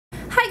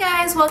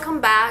guys,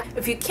 welcome back.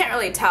 If you can't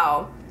really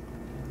tell,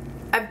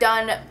 I've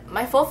done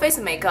my full face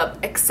of makeup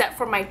except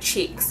for my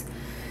cheeks.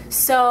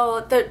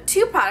 So the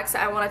two products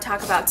that I want to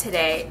talk about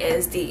today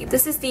is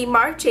this is the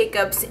Marc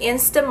Jacobs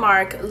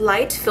Instamark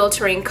Light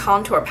Filtering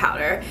Contour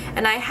Powder,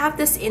 and I have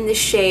this in the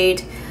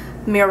shade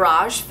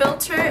Mirage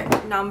Filter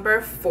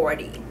number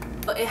 40.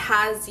 It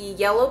has the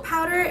yellow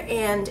powder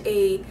and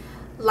a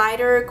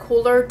lighter,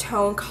 cooler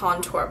tone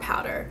contour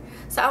powder.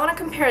 So I want to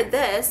compare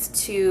this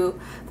to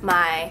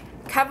my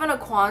Kevyn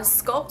Aucoin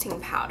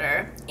Sculpting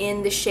Powder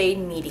in the shade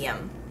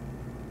medium.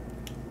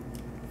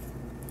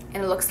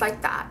 And it looks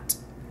like that.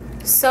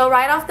 So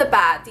right off the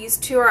bat, these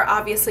two are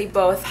obviously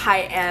both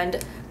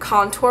high-end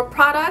contour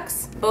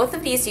products. Both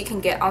of these you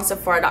can get on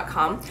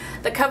Sephora.com.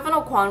 The Kevyn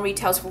Aucoin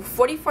retails for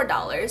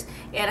 $44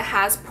 and it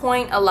has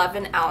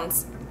 0.11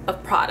 ounce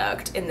of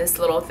product in this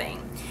little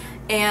thing.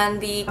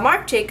 And the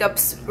Marc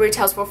Jacobs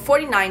retails for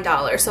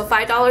 $49, so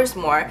 $5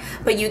 more,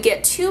 but you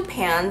get 2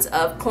 pans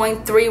of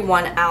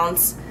 0.31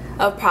 ounce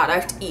of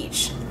product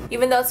each.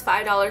 Even though it's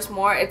 $5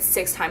 more, it's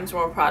 6 times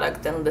more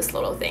product than this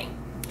little thing.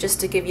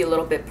 Just to give you a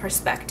little bit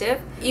perspective.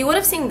 You would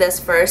have seen this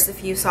first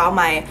if you saw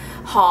my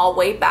haul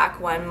way back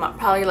when,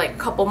 probably like a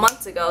couple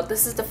months ago.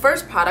 This is the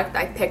first product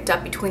I picked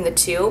up between the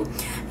two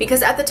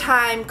because at the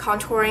time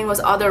contouring was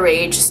all the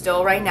rage.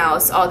 Still right now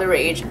it's all the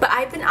rage, but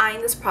I've been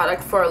eyeing this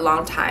product for a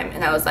long time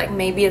and I was like,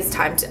 maybe it's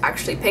time to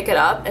actually pick it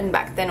up, and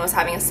back then it was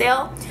having a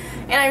sale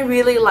and I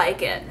really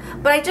like it,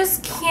 but I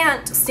just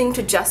can't seem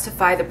to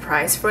justify the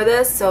price for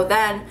this. So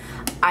then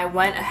I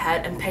went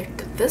ahead and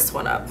picked this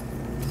one up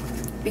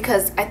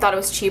because I thought it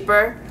was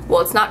cheaper.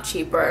 Well, it's not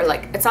cheaper,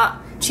 like it's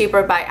not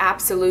cheaper by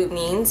absolute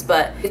means,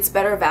 but it's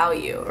better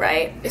value,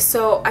 right?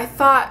 So I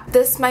thought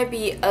this might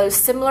be a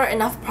similar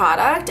enough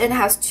product, and it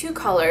has 2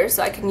 colors,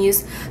 so I can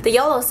use the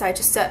yellow side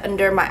to set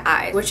under my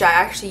eyes, which I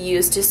actually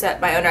used to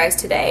set my under eyes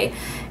today,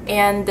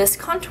 and this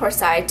contour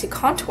side to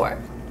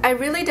contour. I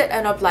really did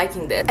end up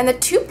liking this, and the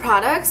 2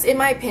 products in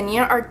my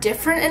opinion are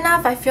different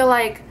enough. I feel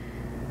like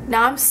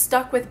now I'm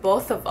stuck with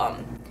both of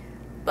them.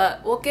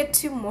 But we'll get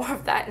to more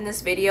of that in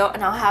this video,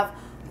 and I'll have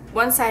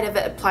one side of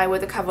it applied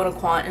with the Kevyn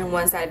Aucoin and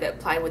one side of it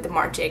applied with the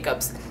Marc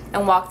Jacobs,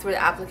 and walk through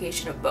the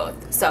application of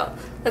both. So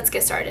let's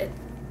get started.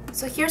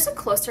 So here's a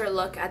closer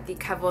look at the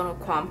Kevyn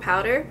Aucoin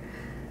powder.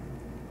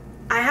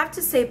 I have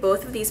to say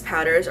both of these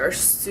powders are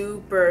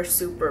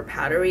super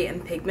powdery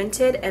and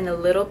pigmented, and a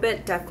little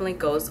bit definitely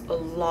goes a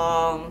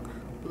long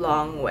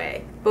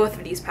way. Both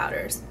of these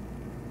powders.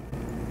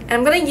 And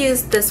I'm going to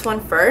use this one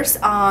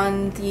first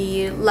on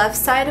the left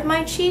side of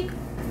my cheek.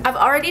 I've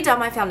already done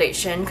my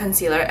foundation,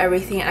 concealer,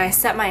 everything, and I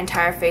set my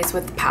entire face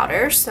with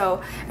powder,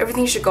 so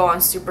everything should go on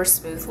super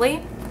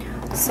smoothly.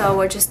 So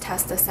we'll just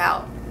test this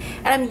out.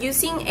 And I'm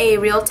using a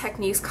Real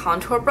Techniques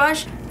contour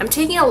brush. I'm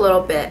taking a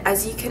little bit,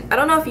 as you can, I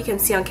don't know if you can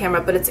see on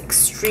camera, but it's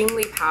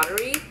extremely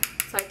powdery.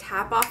 So I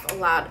tap off a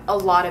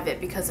lot of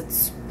it because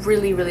it's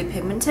really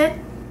pigmented.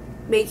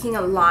 Making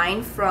a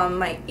line from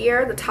my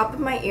ear, the top of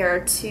my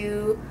ear,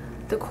 to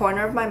the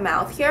corner of my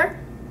mouth here,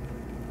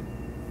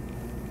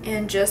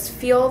 and just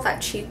feel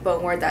that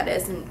cheekbone where that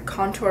is and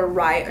contour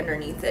right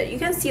underneath it. You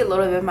can see a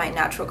little bit of my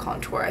natural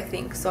contour, I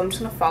think, so I'm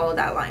just going to follow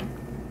that line.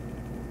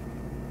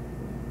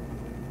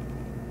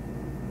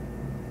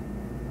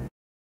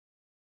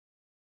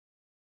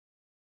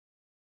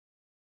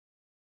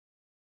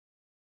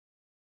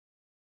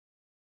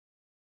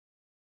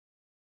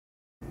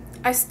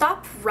 I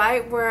stop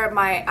right where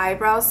my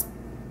eyebrows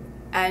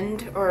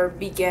end or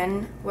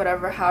begin,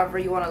 whatever, however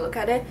you want to look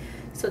at it.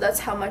 So that's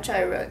how much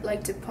I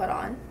like to put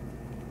on,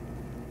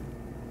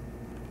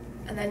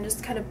 and then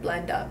just kind of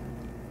blend up.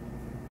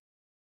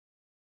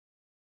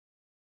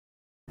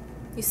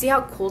 You see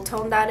how cool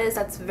toned that is?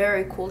 That's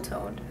very cool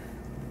toned.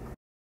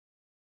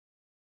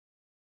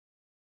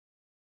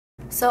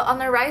 So on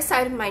the right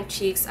side of my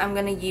cheeks, I'm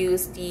going to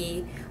use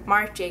the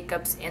Marc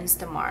Jacobs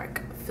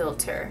Instamark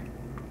filter.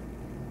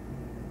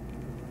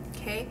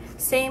 Okay,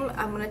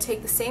 I'm going to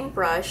take the same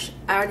brush.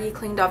 I already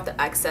cleaned off the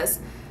excess,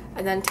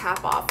 and then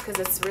tap off because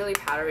it's really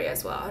powdery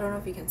as well. I don't know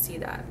if you can see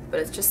that, but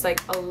it's just like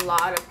a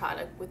lot of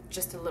product with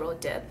just a little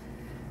dip.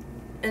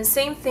 And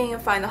same thing,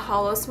 find the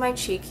hollows of my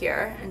cheek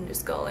here and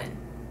just go in.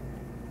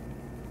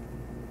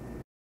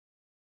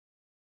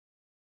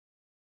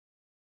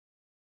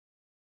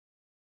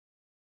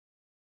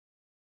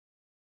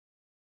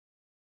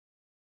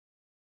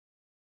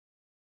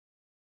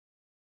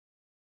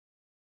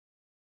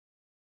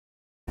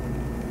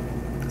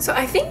 So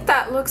I think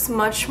that looks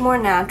much more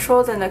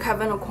natural than the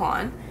Kevyn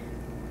Aucoin,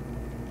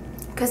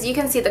 because you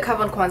can see the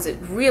Kevyn Aucoin is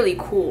really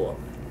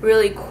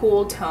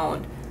cool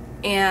toned,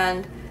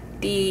 and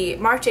the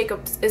Marc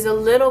Jacobs is a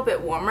little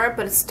bit warmer,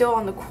 but it's still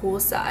on the cool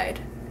side.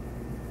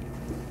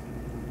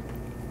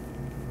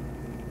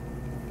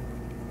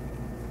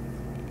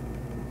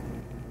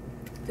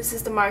 This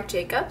is the Marc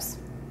Jacobs,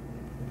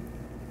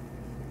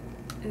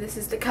 and this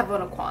is the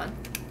Kevyn Aucoin.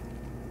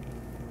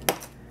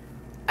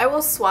 I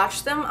will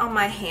swatch them on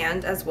my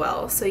hand as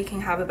well so you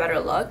can have a better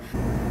look.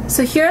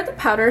 So here are the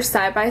powders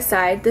side by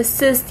side.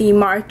 This is the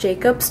Marc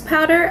Jacobs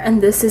powder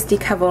and this is the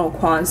Kevyn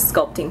Aucoin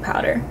Sculpting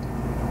Powder.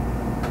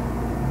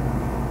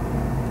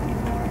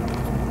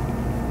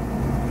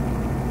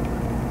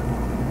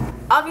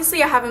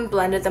 Obviously I haven't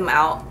blended them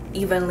out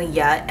evenly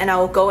yet, and I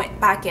will go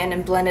back in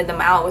and blend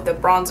them out with a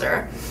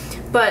bronzer.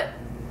 But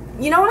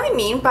you know what I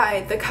mean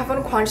by the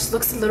Kevyn Aucoin just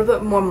looks a little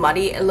bit more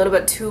muddy, a little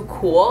bit too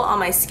cool on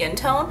my skin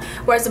tone,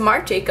 whereas the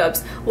Marc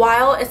Jacobs,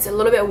 while it's a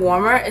little bit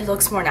warmer, it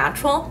looks more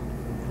natural.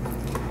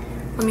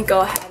 Let me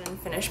go ahead and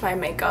finish my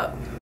makeup.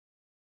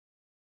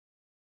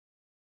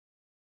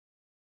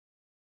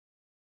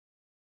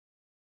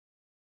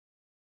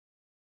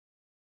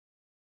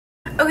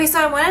 Okay, so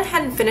I went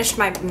ahead and finished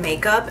my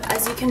makeup.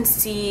 As you can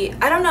see,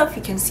 I don't know if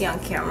you can see on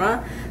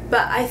camera,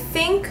 but I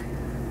think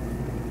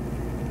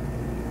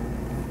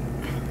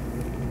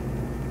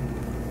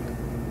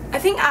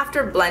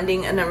after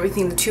blending and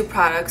everything, the two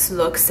products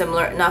look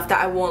similar enough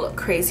that I won't look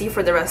crazy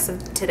for the rest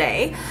of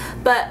today.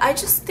 But I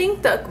just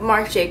think the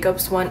Marc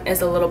Jacobs one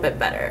is a little bit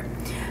better.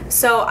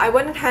 So I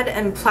went ahead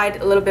and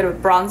applied a little bit of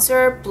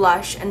bronzer,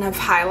 blush, and a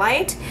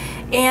highlight.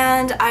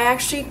 And I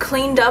actually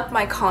cleaned up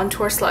my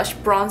contour slash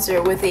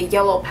bronzer with a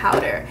yellow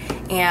powder.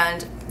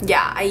 And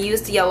yeah, I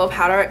used the yellow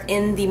powder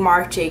in the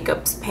Marc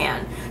Jacobs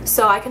pan.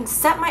 So I can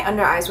set my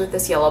under eyes with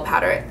this yellow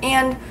powder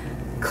and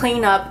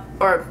clean up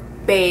or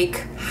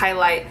bake,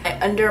 highlight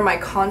under my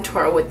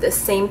contour with the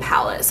same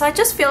palette. So I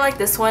just feel like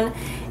this one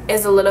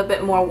is a little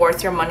bit more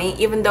worth your money,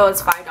 even though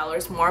it's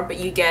 $5 more, but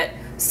you get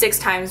 6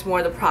 times more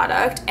of the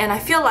product. And I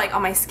feel like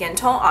on my skin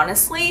tone,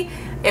 honestly,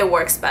 it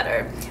works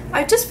better.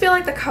 I just feel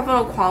like the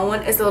Kevyn Aucoin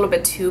one is a little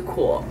bit too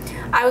cool.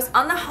 I was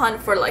on the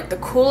hunt for like the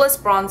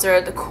coolest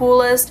bronzer, the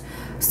coolest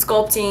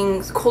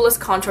sculpting, coolest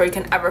contour you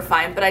can ever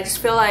find, but I just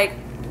feel like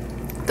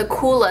the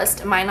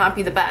coolest might not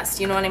be the best,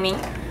 you know what I mean?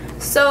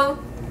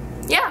 So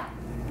yeah,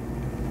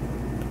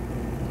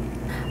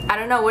 I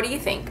don't know, what do you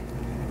think?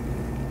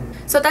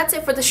 So that's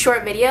it for the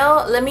short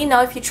video. Let me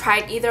know if you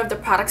tried either of the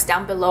products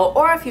down below,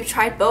 or if you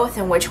tried both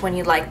and which one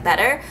you like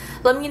better.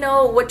 Let me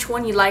know which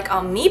one you like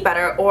on me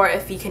better, or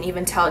if you can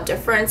even tell a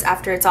difference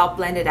after it's all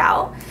blended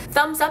out.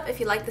 Thumbs up if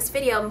you like this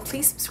video, and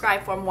please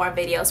subscribe for more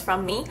videos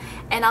from me,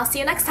 and I'll see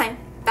you next time.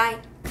 Bye.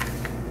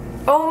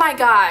 Oh my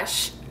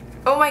gosh.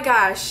 Oh my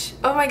gosh.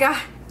 Oh my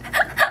god.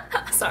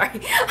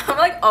 Sorry, I'm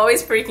like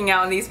always freaking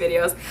out in these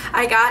videos.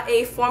 I got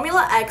a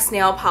Formula X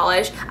nail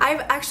polish. I've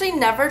actually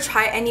never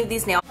tried any of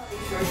these nail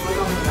polishes.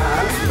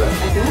 I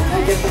think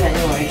I did it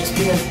anyway, just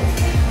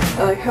because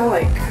I like how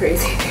like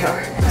crazy they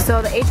are.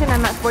 So the H&M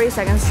at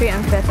 42nd Street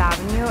and 5th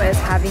Avenue is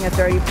having a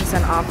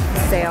 30% off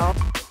sale.